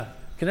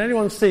Can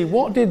anyone see,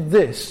 what did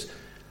this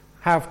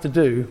have to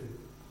do?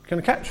 Can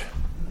I catch?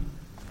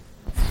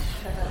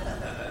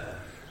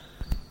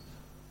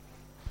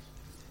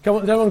 Come on,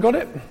 has everyone got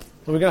it? Or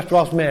we're going to have to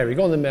ask Mary.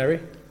 Go on then, Mary.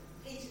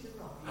 Peter the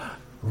Rock.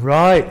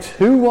 Right.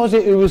 Who was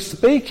it who was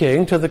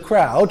speaking to the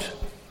crowd?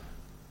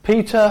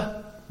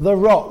 Peter the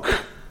Rock.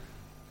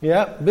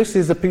 Yeah, this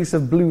is a piece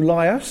of blue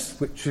lias,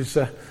 which is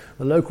the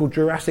local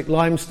Jurassic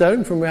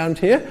limestone from around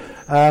here.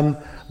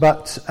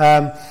 But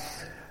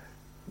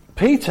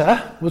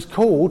Peter was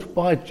called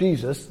by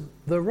Jesus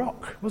the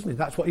Rock, wasn't he?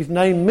 That's what his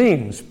name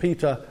means,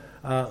 Peter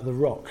the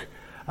Rock.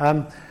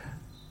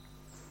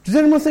 Does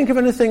anyone think of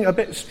anything a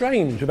bit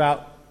strange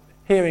about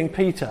hearing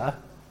Peter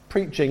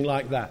preaching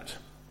like that?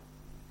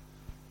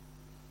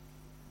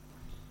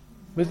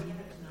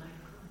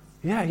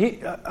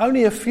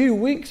 Only a few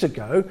weeks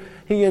ago,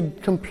 he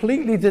had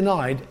completely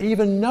denied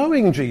even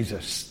knowing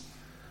Jesus.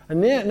 And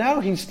now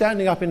he's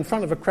standing up in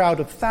front of a crowd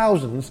of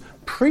thousands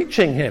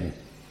preaching him.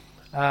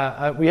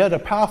 We heard a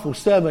powerful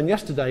sermon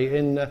yesterday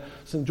in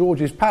St.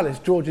 George's Palace,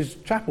 George's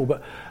Chapel,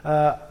 but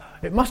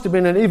it must have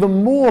been an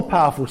even more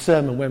powerful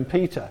sermon when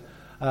Peter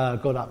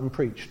got up and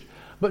preached.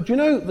 But do you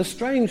know, the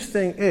strange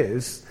thing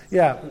is,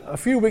 a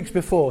few weeks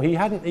before, he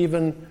hadn't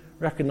even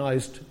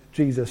recognised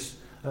Jesus,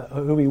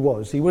 who he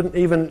was. He wouldn't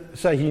even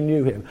say he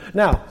knew him.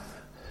 Now,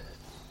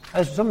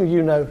 as some of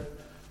you know,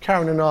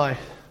 Karen and I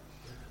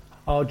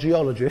are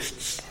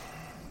geologists.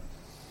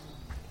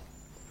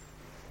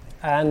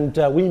 And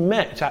we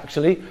met,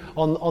 actually,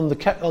 on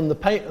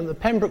the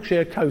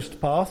Pembrokeshire coast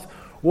path,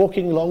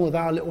 walking along with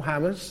our little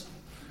hammers,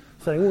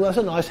 saying, "Oh, that's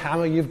a nice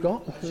hammer you've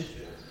got,"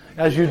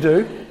 as you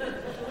do.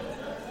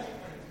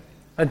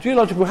 And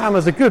geological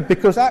hammers are good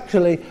because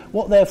actually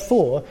what they're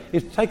for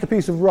is to take a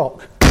piece of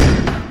rock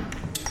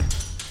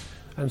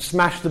and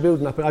smash the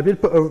building up. I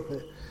didn't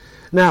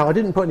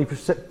put any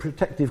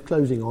protective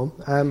clothing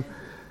on,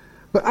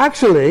 but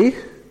actually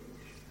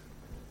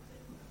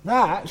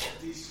that,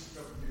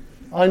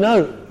 I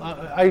know,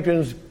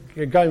 Adrian's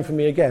going for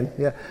me again.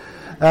 Yeah,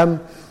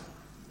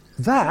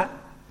 that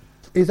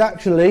is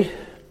actually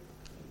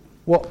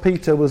what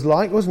Peter was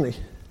like, wasn't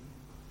he?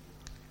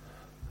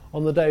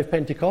 On the day of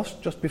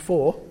Pentecost, just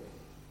before,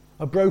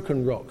 a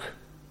broken rock.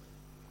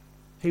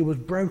 He was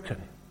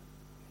broken.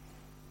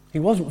 He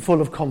wasn't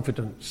full of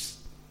confidence.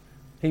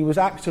 He was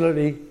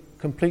absolutely,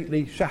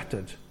 completely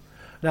shattered.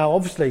 Now,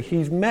 obviously,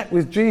 he's met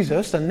with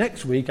Jesus, and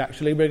next week,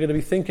 actually, we're going to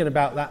be thinking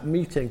about that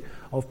meeting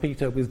of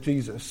Peter with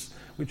Jesus,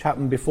 which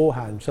happened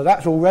beforehand. So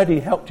that's already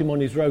helped him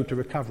on his road to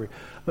recovery.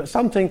 But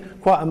something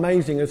quite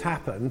amazing has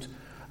happened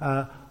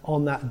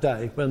on that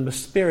day when the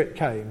Spirit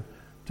came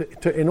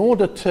in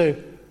order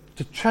to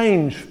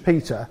change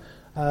Peter.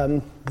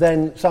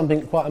 Then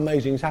something quite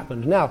amazing has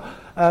happened. Now,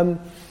 I'm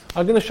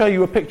going to show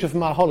you a picture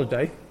from our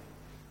holiday.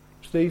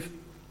 Steve,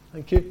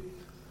 thank you.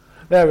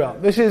 There we are.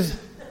 This is...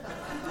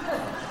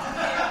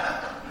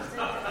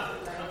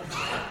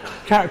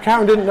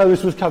 Karen didn't know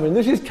this was coming.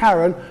 This is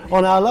Karen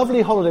on our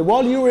lovely holiday.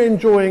 While you were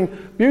enjoying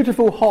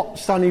beautiful, hot,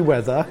 sunny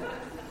weather,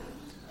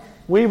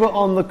 we were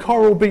on the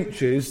coral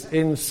beaches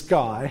in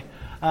Skye,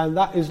 and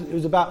it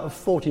was about a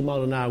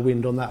 40-mile-an-hour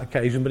wind on that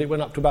occasion, but it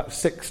went up to about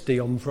 60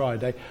 on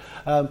Friday.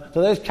 So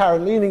there's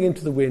Karen leaning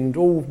into the wind,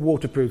 all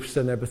waterproofs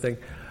and everything.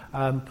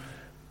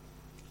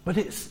 But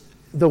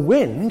the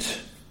wind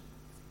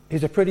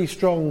is a pretty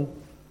strong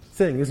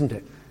thing, isn't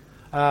it?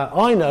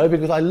 I know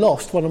because I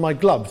lost one of my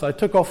gloves. I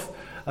took off...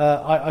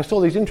 I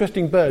saw these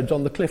interesting birds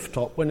on the cliff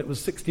top when it was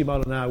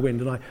 60-mile-an-hour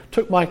wind, and I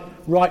took my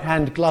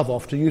right-hand glove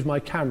off to use my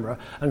camera,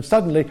 and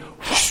suddenly,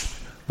 whoosh,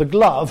 the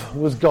glove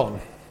was gone.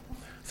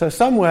 So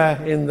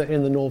somewhere in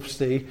the North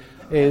Sea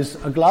is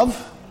a glove,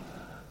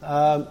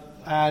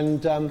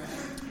 and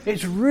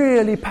it's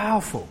really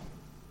powerful.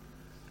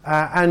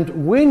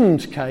 And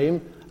wind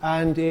came,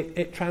 and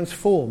it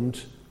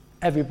transformed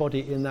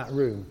everybody in that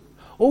room.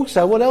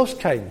 Also, what else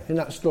came in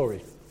that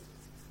story?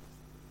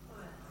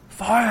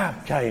 Fire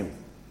came.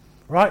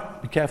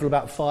 Right, be careful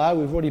about fire.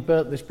 We've already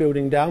burnt this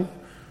building down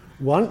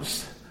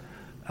once.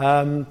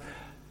 The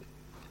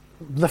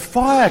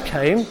fire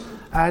came,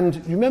 and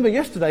you remember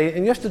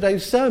in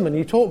yesterday's sermon,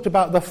 he talked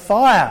about the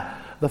fire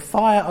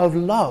of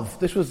love.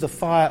 This was the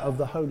fire of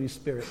the Holy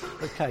Spirit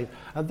that came.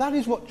 And that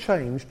is what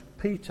changed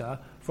Peter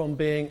from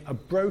being a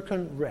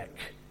broken wreck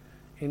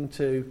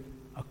into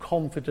a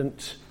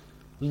confident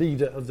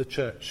leader of the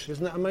church.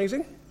 Isn't that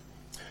amazing?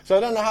 So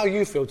I don't know how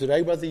you feel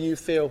today, whether you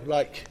feel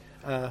like...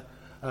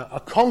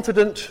 a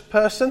confident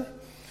person,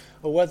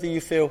 or whether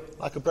you feel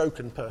like a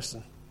broken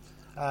person.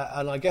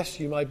 And I guess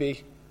you might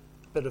be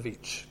a bit of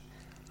each.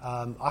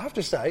 I have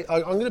to say,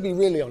 I'm going to be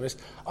really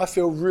honest, I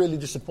feel really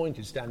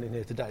disappointed standing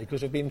here today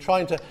because I've been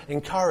trying to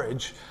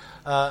encourage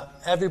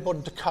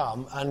everybody to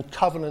come and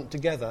covenant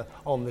together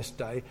on this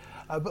day,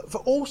 but for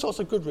all sorts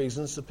of good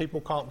reasons that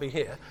people can't be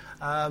here.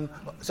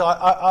 So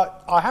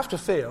I have to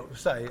say,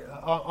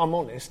 I'm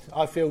honest,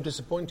 I feel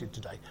disappointed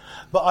today.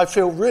 But I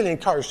feel really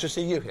encouraged to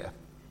see you here.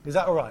 Is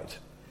that all right?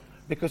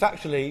 Because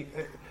actually,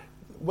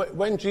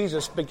 when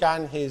Jesus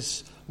began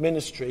his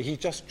ministry, he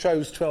just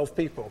chose 12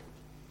 people,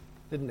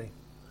 didn't he?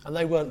 And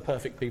they weren't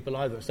perfect people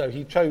either. So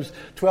he chose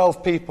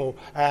 12 people,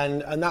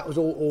 and that was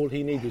all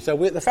he needed. So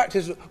the fact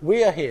is,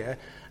 we are here,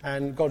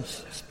 and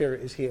God's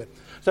Spirit is here.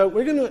 So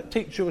we're going to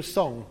teach you a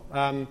song.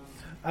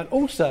 And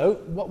also,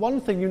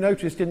 one thing you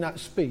noticed in that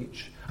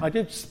speech, I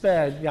did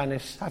spare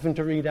Yanis having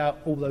to read out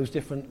all those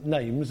different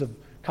names of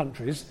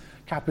countries,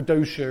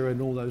 Cappadocia and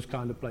all those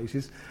kind of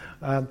places.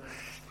 I'm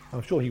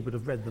sure he would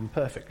have read them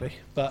perfectly.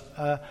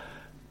 But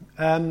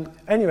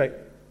anyway,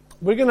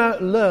 we're going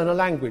to learn a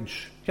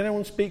language. Can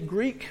anyone speak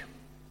Greek?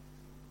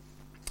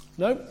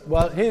 No?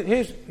 Well,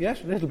 here's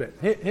yes, a little bit.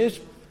 Here's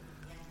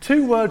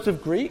 2 words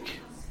of Greek.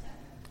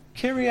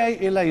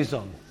 Kyrie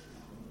eleison.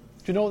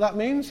 Do you know what that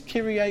means?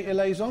 Kyrie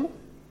eleison?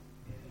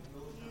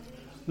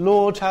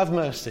 Lord have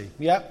mercy.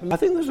 Yeah. I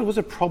think there was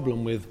a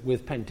problem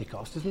with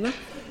Pentecost, isn't there?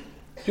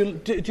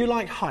 Do you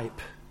like hype?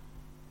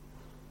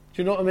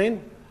 Do you know what I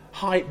mean?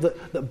 Hype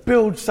that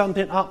builds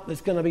something up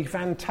that's going to be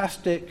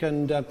fantastic,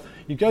 and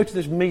you go to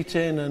this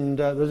meeting and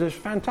there's this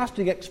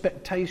fantastic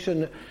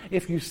expectation that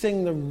if you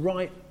sing the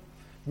right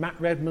Matt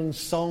Redman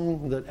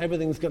song that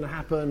everything's going to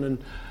happen,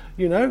 and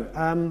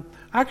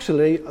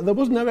actually there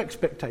was no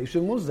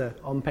expectation, was there,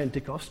 on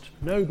Pentecost?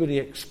 Nobody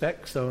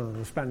expects, the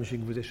Spanish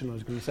Inquisition I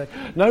was going to say,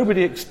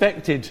 nobody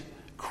expected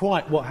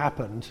quite what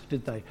happened,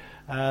 did they?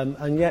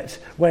 And yet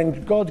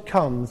when God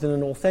comes in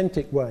an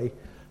authentic way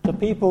to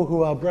people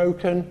who are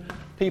broken,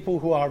 people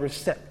who are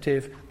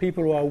receptive,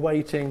 people who are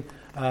waiting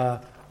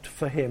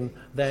for him,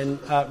 then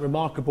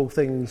remarkable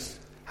things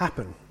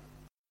happen.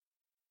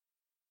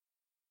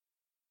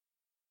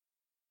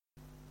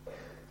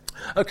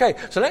 Okay,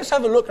 so let's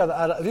have a look at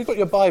that. Have you got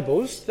your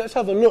Bibles? Let's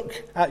have a look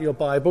at your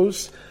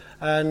Bibles.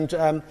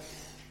 And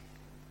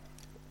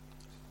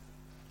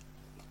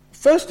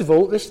first of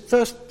all, this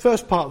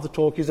first part of the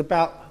talk is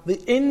about the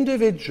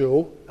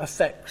individual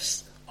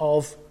effects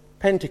of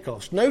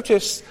Pentecost.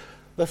 Notice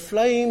the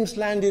flames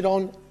landed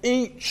on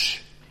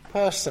each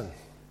person.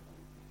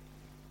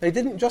 They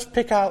didn't just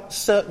pick out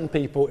certain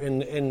people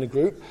in the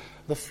group.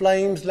 The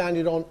flames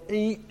landed on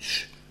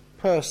each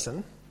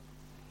person.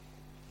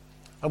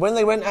 And when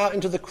they went out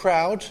into the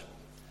crowd,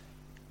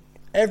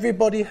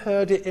 everybody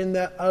heard it in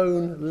their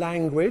own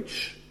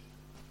language.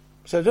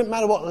 So it doesn't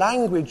matter what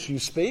language you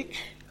speak.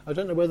 I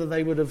don't know whether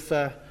they would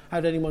have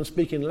had anyone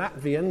speaking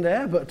Latvian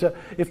there, but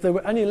if there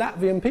were any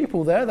Latvian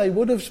people there, they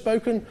would have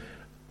spoken,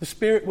 the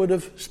Spirit would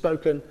have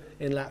spoken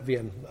in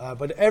Latvian.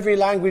 But every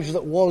language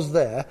that was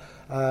there,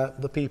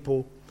 the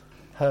people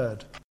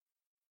heard.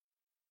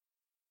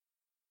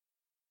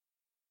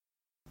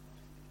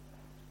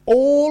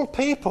 All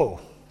people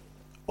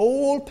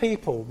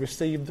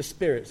received the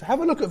Spirit. So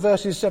have a look at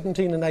verses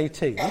 17 and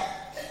 18.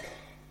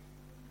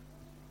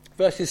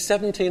 Verses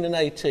 17 and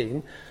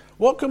 18.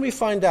 What can we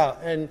find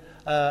out in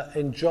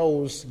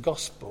Joel's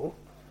gospel,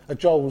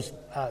 Joel's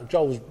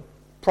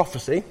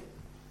prophecy?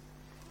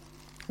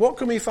 What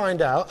can we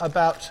find out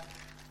about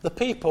the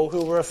people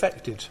who were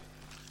affected?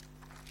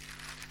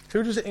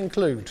 Who does it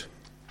include?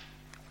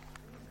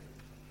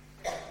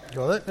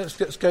 Got it?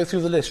 Let's go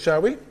through the list,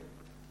 shall we?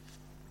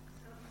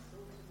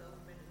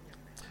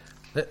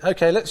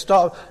 Okay, let's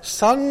start.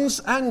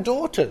 Sons and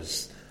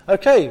daughters.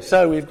 Okay,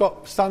 so we've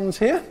got sons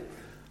here.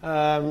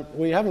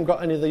 We haven't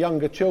got any of the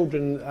younger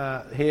children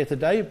here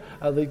today,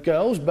 the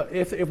girls, but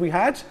if we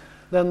had,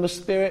 then the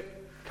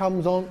Spirit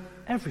comes on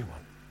everyone.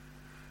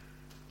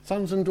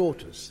 Sons and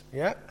daughters.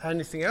 Yeah,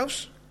 anything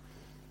else?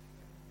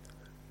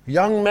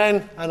 Young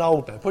men and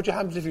old men. Put your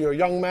hands if you're a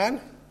young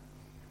man.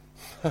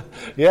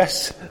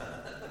 Yes.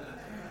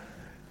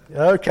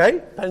 Okay,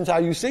 depends how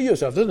you see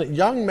yourself, doesn't it?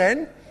 Young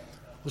men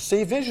will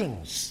see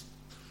visions.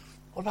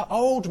 What about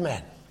old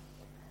men?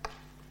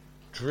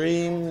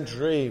 Dream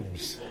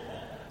dreams.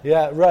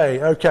 Yeah,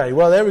 Ray. Okay,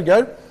 well, there we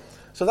go.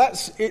 So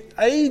that's it.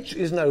 Age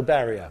is no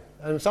barrier.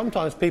 And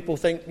sometimes people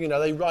think,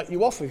 they write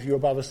you off if you're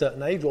above a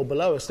certain age or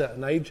below a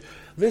certain age.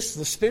 The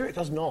Spirit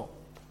does not.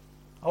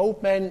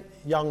 Old men,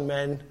 young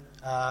men,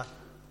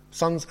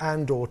 sons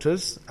and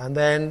daughters, and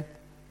then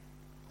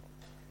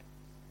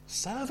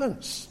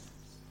servants.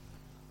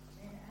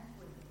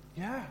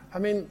 Yeah, I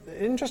mean,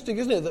 interesting,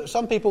 isn't it, that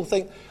some people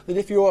think that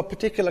if you're a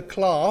particular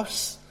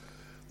class,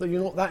 that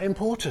you're not that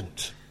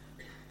important.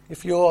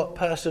 If you're a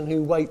person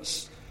who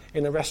waits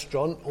in a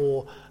restaurant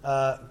or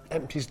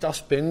empties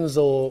dustbins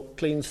or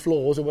cleans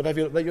floors or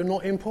whatever, that you're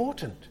not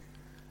important.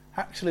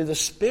 Actually, the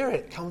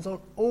Spirit comes on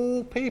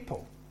all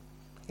people,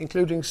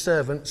 including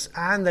servants,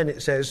 and then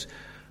it says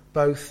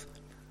both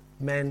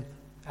men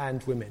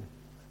and women.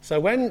 So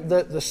when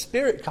the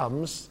Spirit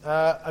comes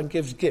and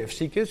gives gifts,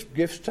 he gives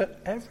gifts to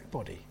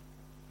everybody.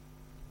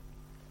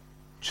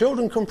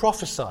 Children can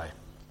prophesy.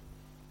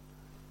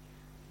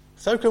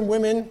 So can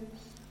women.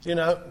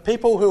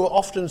 People who are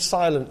often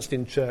silenced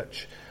in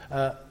church,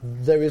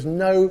 there is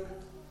no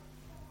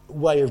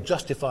way of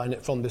justifying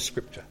it from this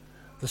scripture.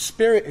 The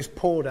Spirit is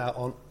poured out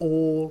on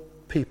all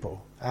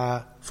people.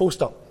 Full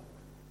stop.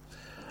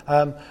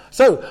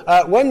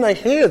 So when they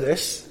hear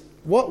this,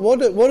 what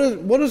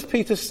does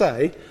Peter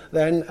say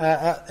then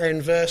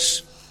in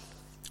verse?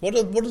 What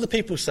do the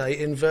people say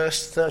in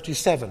verse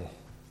 37?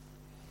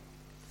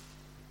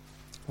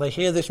 they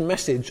hear this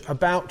message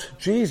about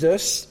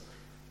Jesus,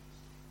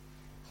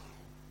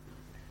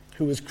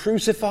 who was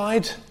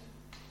crucified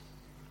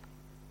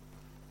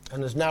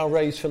and is now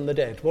raised from the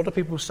dead. What do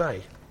people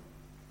say?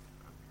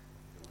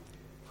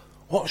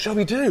 What shall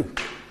we do?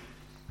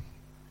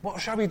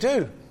 What shall we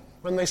do?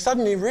 When they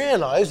suddenly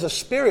realise the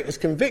Spirit has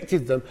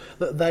convicted them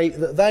that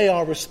they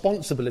are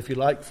responsible, if you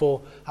like,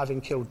 for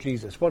having killed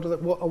Jesus. What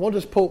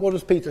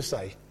does Peter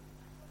say?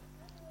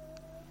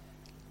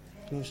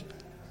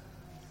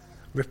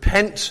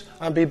 Repent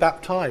and be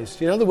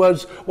baptised. In other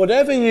words,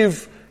 whatever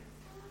you've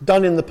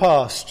done in the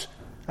past,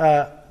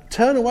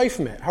 turn away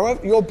from it.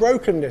 However, your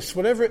brokenness,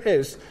 whatever it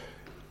is,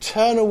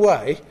 turn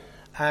away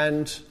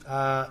and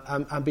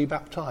be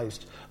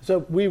baptised.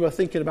 So we were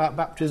thinking about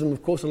baptism,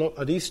 of course, a lot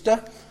at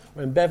Easter,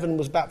 when Bevan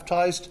was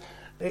baptised.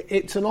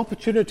 It's an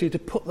opportunity to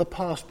put the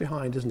past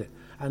behind, isn't it?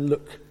 And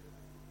look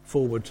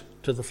forward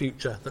to the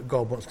future that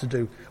God wants to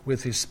do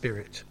with his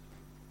Spirit.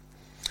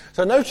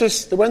 So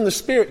notice that when the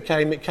Spirit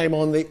came, it came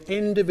on the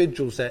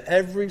individuals there,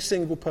 every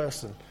single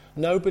person.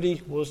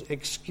 Nobody was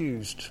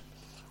excused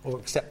or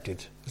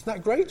accepted. Isn't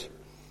that great?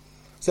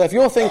 So if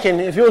you're sitting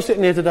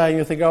here today and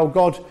you think, oh,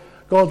 God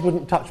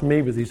wouldn't touch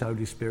me with his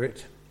Holy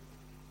Spirit,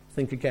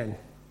 think again.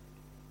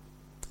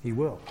 He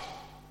will.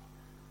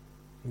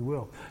 He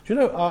will. Do you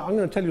know, I'm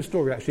going to tell you a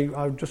story, actually.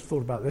 I just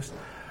thought about this.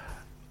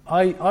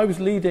 I was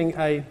leading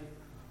a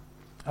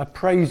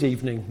praise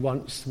evening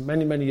once,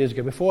 many, many years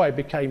ago, before I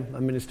became a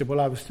minister. Well,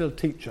 I was still a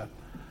teacher.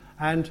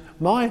 And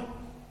my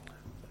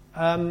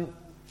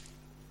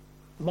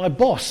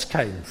boss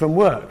came from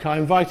work. I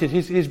invited,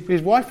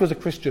 his wife was a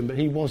Christian, but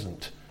he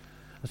wasn't.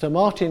 And so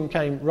Martin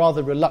came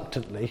rather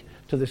reluctantly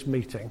to this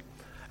meeting.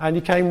 And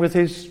he came with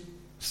his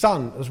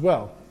son as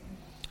well.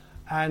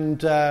 And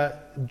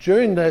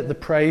during the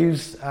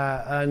praise,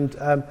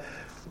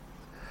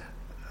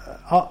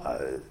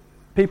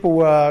 people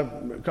were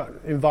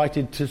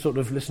invited to sort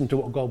of listen to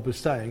what God was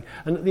saying.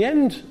 And at the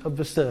end of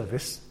the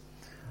service,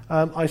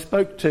 I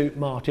spoke to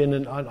Martin,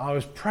 and I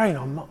was praying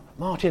on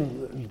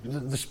Martin,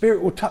 the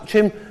Spirit will touch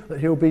him, that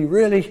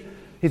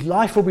his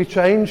life will be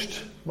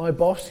changed, my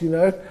boss, you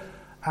know.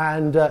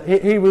 And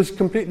he was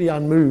completely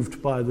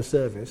unmoved by the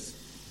service.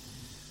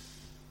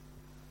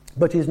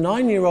 But his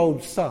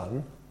 9-year-old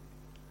son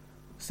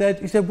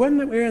said, when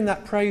we were in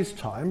that praise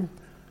time,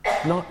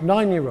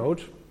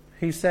 9-year-old,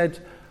 he said,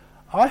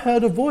 I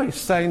heard a voice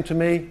saying to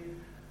me,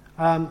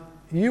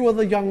 you are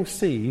the young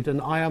seed and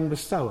I am the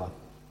sower.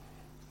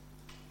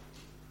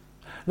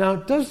 Now,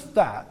 does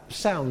that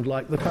sound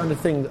like the kind of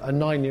thing that a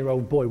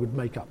 9-year-old boy would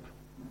make up?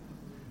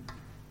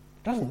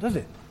 Doesn't, does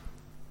it?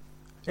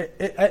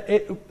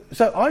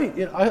 So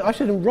I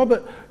said to him,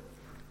 Robert,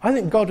 I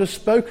think God has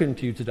spoken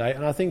to you today,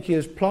 and I think he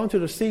has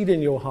planted a seed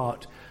in your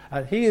heart,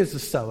 and he is the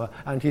sower,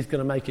 and he's going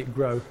to make it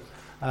grow.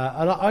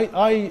 And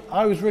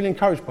I was really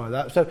encouraged by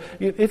that. So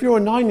if you're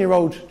a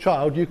 9-year-old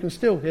child, you can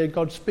still hear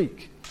God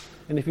speak.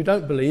 And if you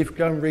don't believe,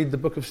 go and read the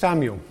book of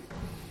Samuel.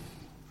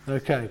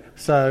 Okay,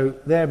 so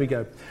there we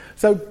go.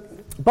 So,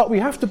 but we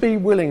have to be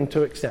willing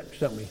to accept,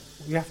 don't we?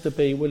 We have to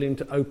be willing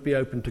to be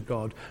open to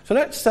God. So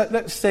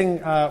let's sing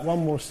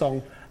one more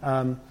song.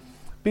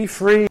 Be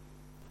free.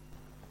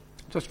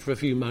 Just for a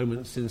few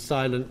moments in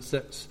silence,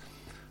 let's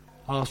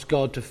ask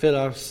God to fill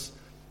us,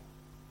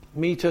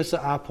 meet us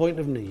at our point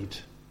of need.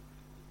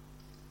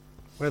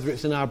 Whether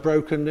it's in our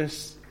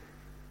brokenness,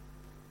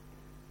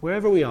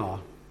 wherever we are,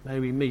 may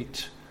we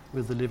meet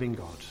with the living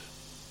God.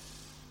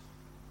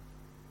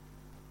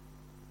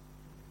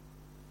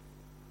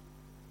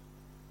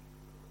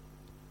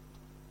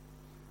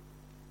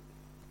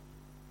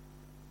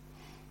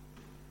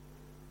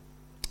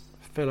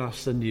 Fill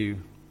us anew,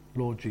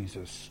 Lord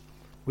Jesus,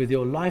 with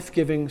your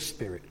life-giving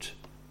Spirit,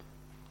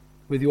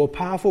 with your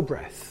powerful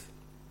breath,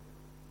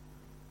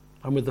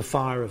 and with the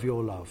fire of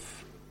your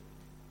love.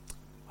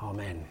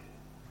 Amen.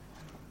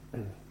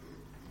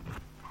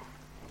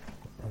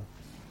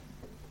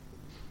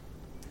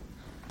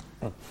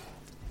 Now,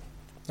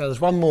 there's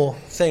one more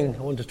thing I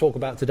want to talk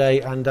about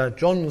today, and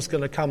John's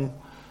going to come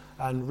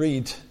and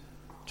read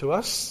to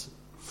us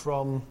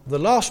from the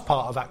last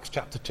part of Acts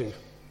chapter 2.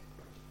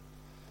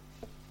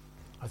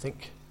 I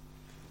think.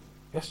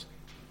 Yes?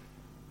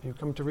 Are you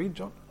coming to read,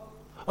 John?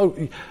 Oh,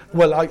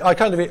 well, I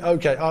kind of...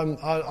 Okay,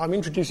 I'm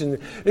introducing...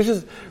 This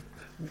is...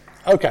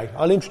 Okay,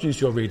 I'll introduce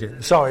your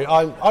reading. Sorry,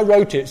 I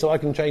wrote it so I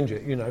can change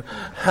it, you know.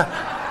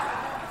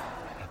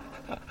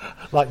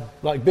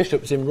 like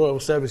bishops in royal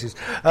services.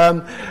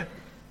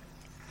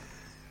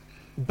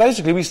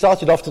 Basically, we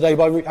started off today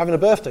by having a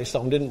birthday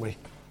song, didn't we? Do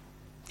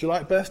you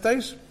like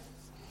birthdays?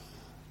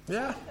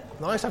 Yeah,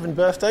 nice having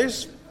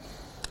birthdays.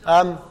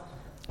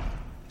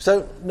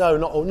 So,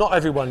 no, not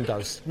everyone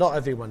does. Not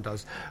everyone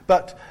does.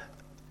 But,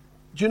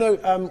 do you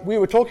know, we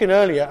were talking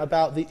earlier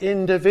about the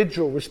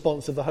individual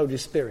response of the Holy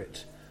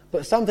Spirit.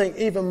 But something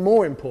even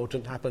more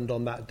important happened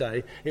on that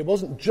day. It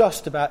wasn't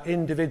just about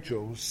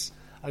individuals.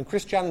 And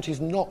Christianity is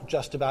not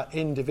just about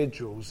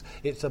individuals.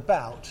 It's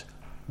about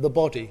the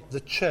body, the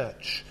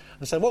church.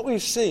 And so what we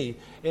see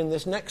in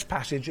this next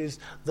passage is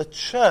the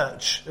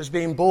church has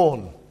been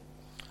born.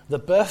 the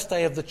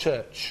birthday of the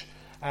church.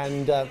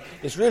 And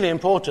it's really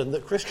important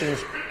that Christians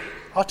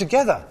are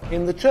together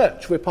in the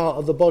church. We're part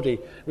of the body.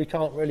 We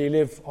can't really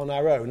live on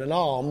our own. An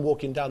arm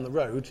walking down the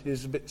road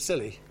is a bit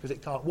silly because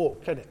it can't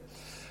walk, can it?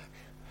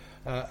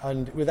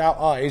 And without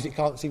eyes, it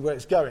can't see where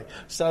it's going.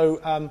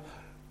 So,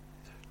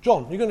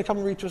 John, you're going to come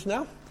and read to us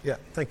now? Yeah,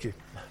 thank you.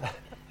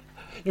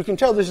 You can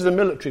tell this is a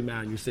military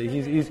man, you see.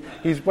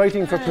 He's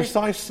waiting for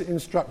precise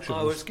instructions.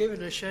 I was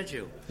given a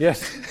schedule.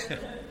 Yes.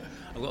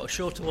 I've got a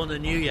shorter one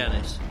than you,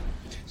 Yanis.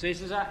 So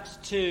this is Acts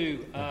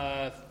 2,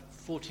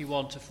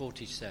 41 to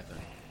 47.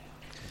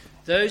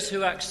 Those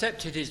who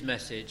accepted his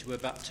message were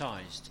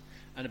baptized,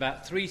 and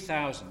about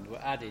 3,000 were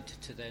added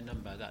to their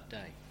number that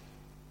day.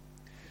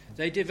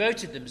 They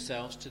devoted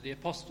themselves to the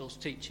apostles'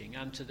 teaching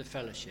and to the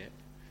fellowship,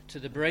 to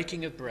the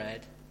breaking of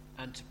bread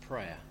and to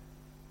prayer.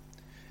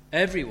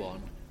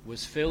 Everyone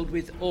was filled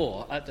with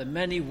awe at the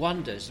many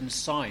wonders and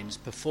signs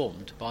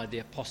performed by the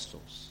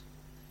apostles.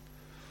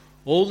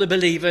 All the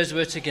believers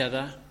were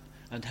together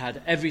and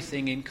had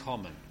everything in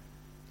common.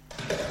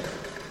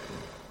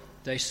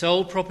 They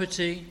sold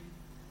property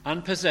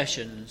and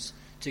possessions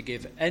to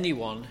give to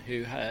anyone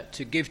who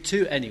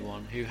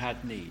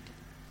had need.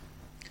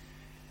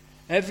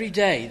 Every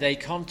day they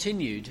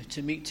continued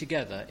to meet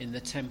together in the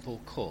temple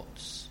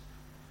courts.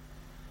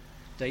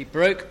 They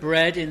broke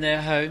bread in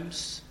their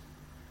homes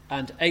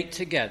and ate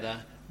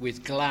together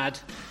with glad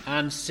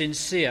and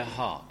sincere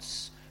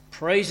hearts,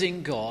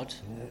 praising God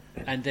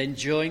and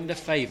enjoying the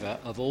favour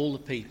of all the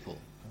people.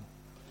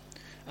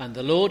 And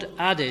the Lord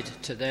added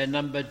to their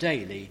number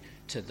daily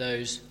to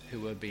those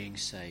who were being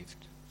saved.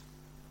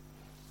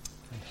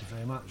 Thank you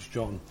very much,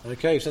 John.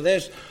 Okay, so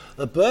there's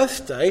the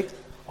birthday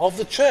of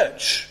the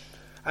church.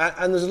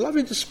 And there's a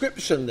lovely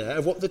description there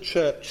of what the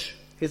church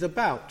is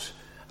about.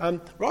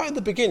 Right at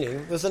the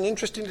beginning, there's an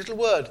interesting little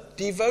word,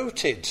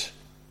 devoted.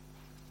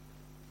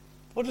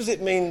 What does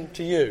it mean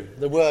to you,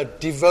 the word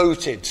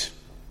devoted?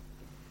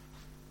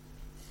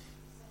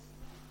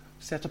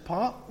 Set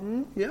apart?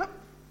 Yeah.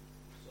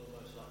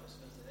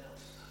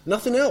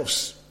 Nothing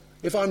else.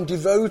 If I'm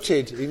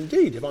devoted,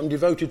 indeed, if I'm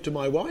devoted to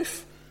my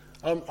wife,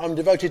 I'm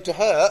devoted to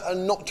her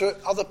and not to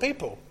other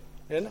people,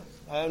 you know,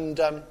 and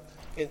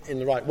in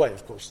the right way,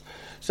 of course.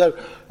 So,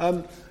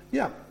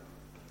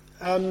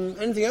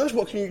 anything else?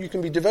 What you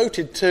can be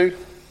devoted to?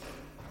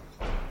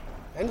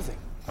 Anything.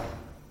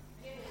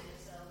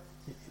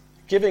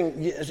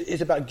 Giving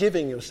is about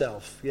giving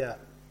yourself. Yeah,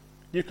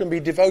 you can be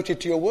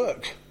devoted to your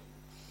work.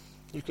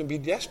 You can be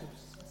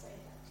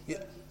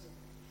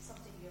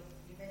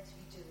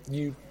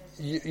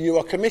You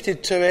are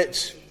committed to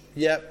it.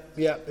 Yeah,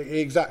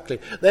 exactly.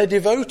 They're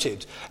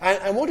devoted.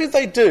 And what did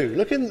they do?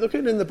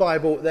 Looking in the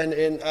Bible, then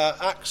in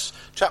Acts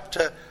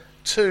chapter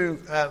 2,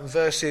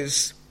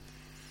 verses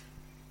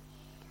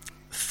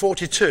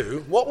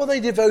 42, what were they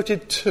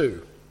devoted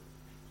to?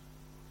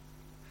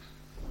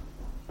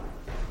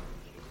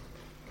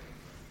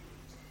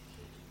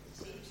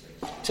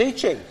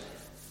 Teaching.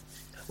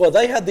 Well,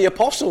 they had the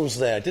apostles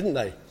there, didn't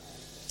they?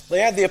 They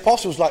had the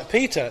apostles like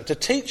Peter to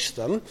teach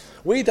them.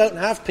 We don't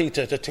have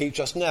Peter to teach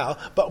us now,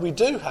 but we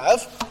do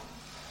have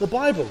the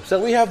Bible.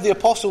 So we have the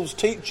apostles'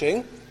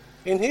 teaching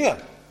in here.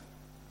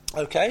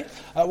 Okay?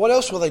 What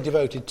else were they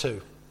devoted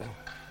to?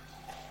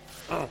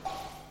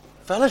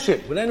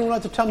 Fellowship. Would anyone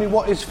like to tell me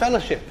what is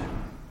fellowship?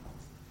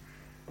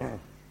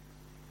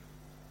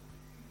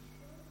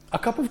 A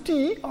cup of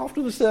tea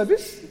after the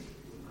service?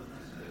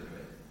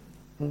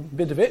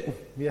 Bit of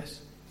it,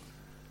 yes.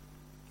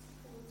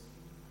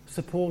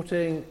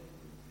 Supporting.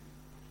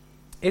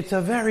 It's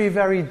a very,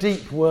 very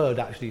deep word,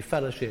 actually,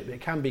 fellowship.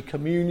 It can be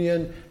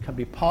communion, can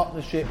be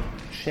partnership,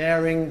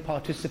 sharing,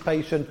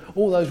 participation.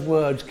 All those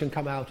words can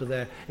come out of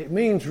there. It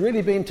means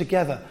really being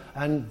together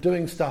and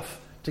doing stuff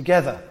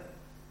together.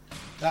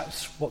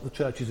 That's what the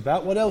church is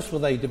about. What else were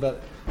they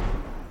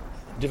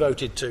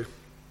devoted to?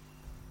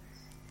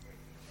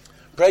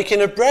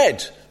 Breaking of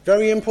bread.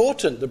 Very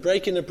important. The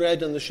breaking of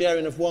bread and the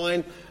sharing of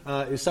wine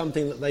is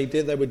something that they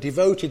did. They were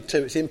devoted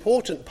to. It's an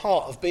important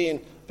part of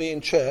being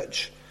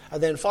church.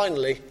 And then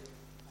finally,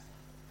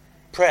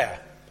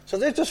 prayer. So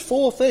there's just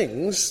four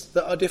things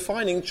that are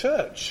defining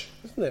church,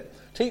 isn't it?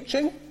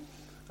 Teaching,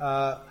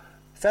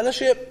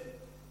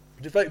 fellowship,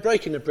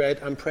 breaking of bread,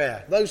 and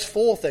prayer. Those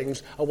four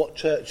things are what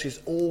church is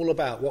all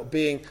about, what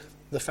being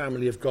the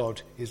family of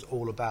God is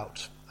all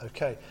about.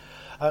 Okay.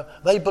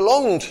 They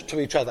belonged to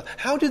each other.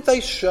 How did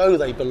they show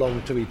they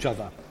belonged to each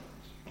other?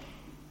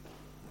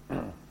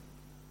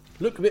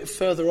 Look a bit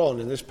further on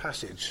in this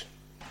passage.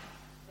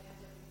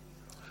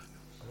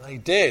 They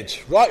did.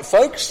 Right,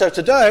 folks, so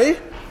today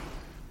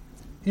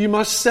you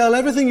must sell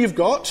everything you've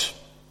got,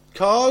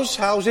 cars,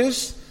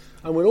 houses,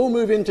 and we'll all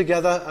move in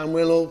together and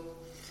we'll all...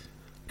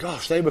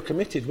 Gosh, they were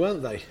committed,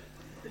 weren't they?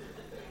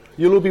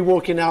 You'll all be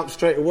walking out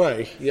straight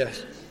away,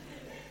 yes.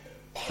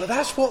 But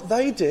that's what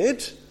they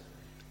did,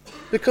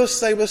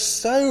 because they were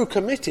so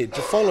committed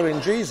to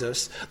following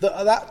Jesus that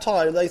at that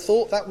time they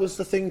thought that was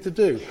the thing to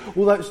do.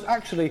 Although it's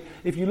actually,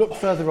 if you look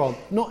further on,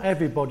 not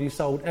everybody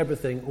sold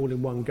everything all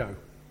in one go.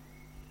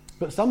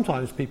 But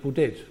sometimes people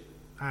did,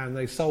 and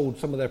they sold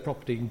some of their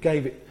property and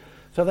gave it.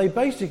 So they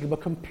basically were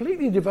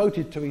completely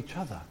devoted to each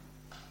other.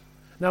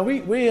 Now,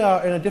 we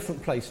are in a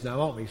different place now,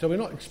 aren't we? So we're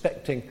not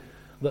expecting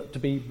that to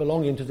be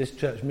belonging to this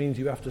church means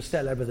you have to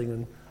sell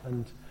everything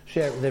and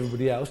share it with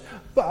everybody else.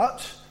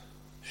 But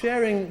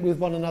sharing with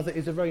one another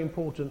is a very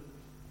important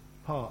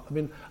part. I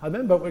mean, I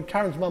remember when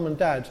Karen's mum and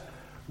dad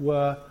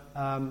were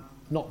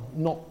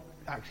not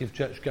active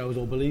churchgoers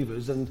or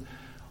believers, and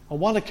on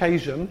one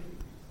occasion,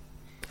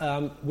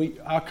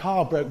 our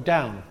car broke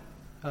down.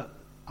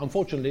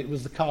 Unfortunately, it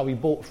was the car we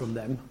bought from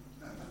them,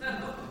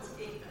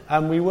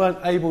 and we weren't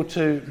able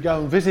to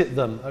go and visit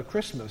them at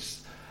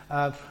Christmas.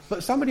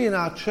 But somebody in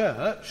our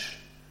church,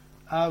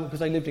 because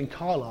they lived in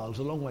Carlisle, it was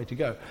a long way to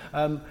go,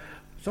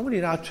 somebody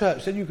in our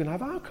church said, "You can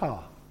have our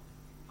car."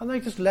 And they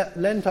just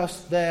lent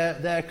us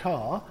their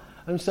car,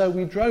 and so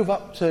we drove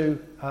up to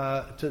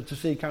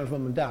see Karen's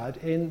mum and dad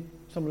in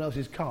someone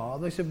else's car,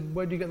 and they said,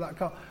 "Where do you get that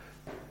car?"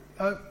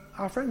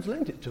 Our friends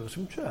lent it to us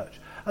from church.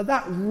 And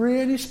that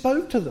really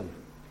spoke to them.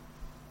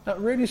 That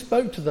really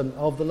spoke to them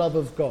of the love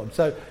of God.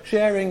 So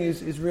sharing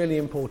is really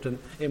important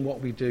in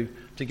what we do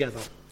together.